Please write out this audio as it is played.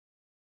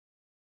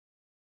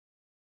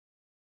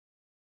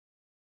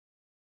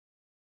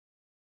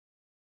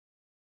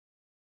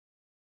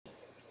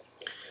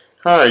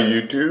Hi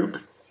YouTube,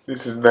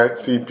 this is that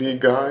CP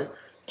guy.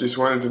 Just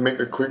wanted to make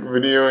a quick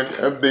video and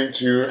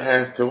update you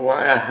as to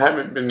why I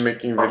haven't been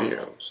making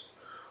videos.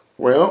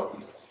 Well,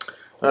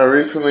 I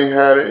recently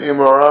had an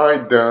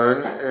MRI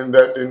done and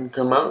that didn't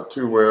come out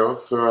too well,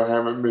 so I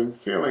haven't been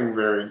feeling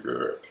very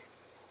good.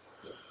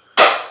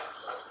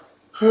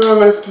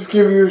 Let's just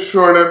give you a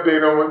short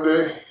update on what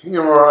the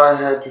MRI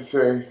had to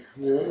say.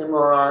 The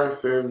MRI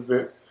says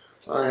that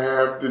I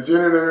have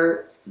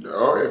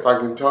if I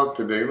can talk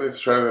today, let's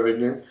try that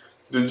again.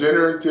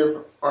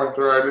 Degenerative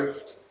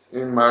arthritis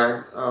in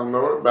my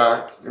lower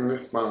back, in the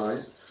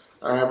spine.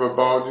 I have a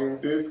bulging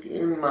disc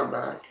in my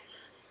back.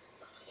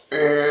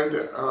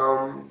 And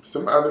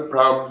some other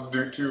problems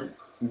due to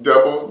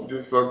double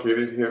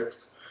dislocated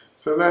hips.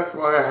 So that's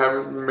why I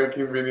haven't been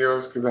making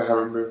videos, because I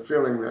haven't been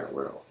feeling that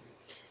well.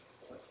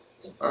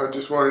 I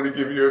just wanted to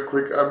give you a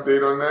quick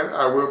update on that.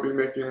 I will be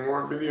making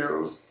more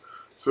videos,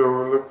 so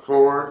look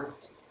forward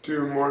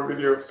to more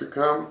videos to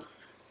come.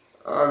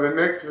 The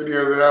next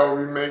video that I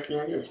will be making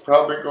is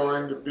probably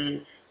going to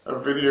be a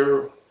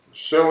video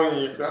showing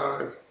you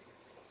guys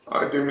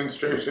a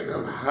demonstration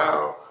of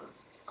how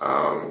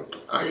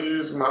I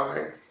use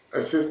my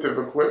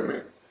assistive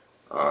equipment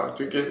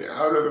to get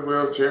out of the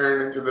wheelchair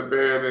and into the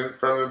bed, and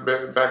from the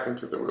bed back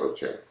into the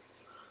wheelchair.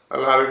 A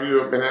lot of you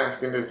have been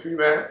asking to see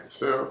that,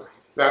 so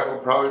that will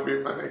probably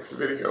be my next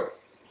video.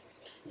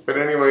 But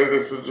anyway,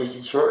 this was just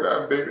a short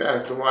update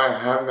as to why I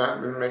have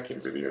not been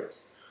making videos.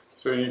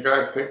 So you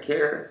guys take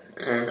care,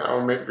 and I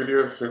will make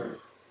videos soon.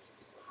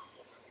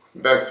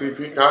 That's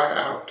CP Guy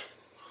out.